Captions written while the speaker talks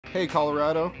Hey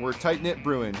Colorado, we're tight-knit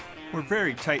brewing. We're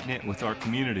very tight-knit with our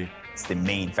community. It's the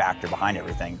main factor behind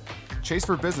everything. Chase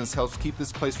for Business helps keep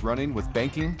this place running with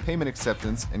banking, payment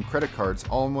acceptance, and credit cards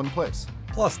all in one place.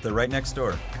 Plus, they're right next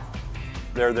door.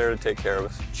 They're there to take care of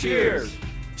us. Cheers!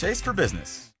 Chase for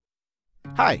Business.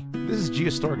 Hi, this is Gia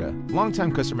Storga,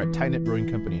 longtime customer at Tight Knit Brewing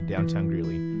Company in downtown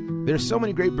Greeley. There's so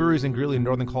many great breweries in Greeley and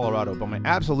northern Colorado, but my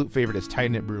absolute favorite is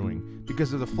Tight Knit Brewing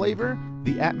because of the flavor,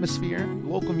 the atmosphere,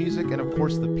 local music, and of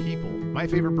course the people. My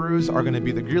favorite brews are going to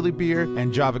be the Greeley Beer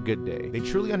and Java Good Day. They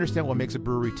truly understand what makes a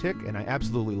brewery tick, and I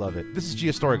absolutely love it. This is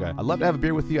Gia Storga. I'd love to have a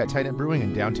beer with you at Tight Knit Brewing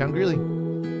in downtown Greeley.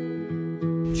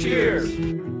 Cheers!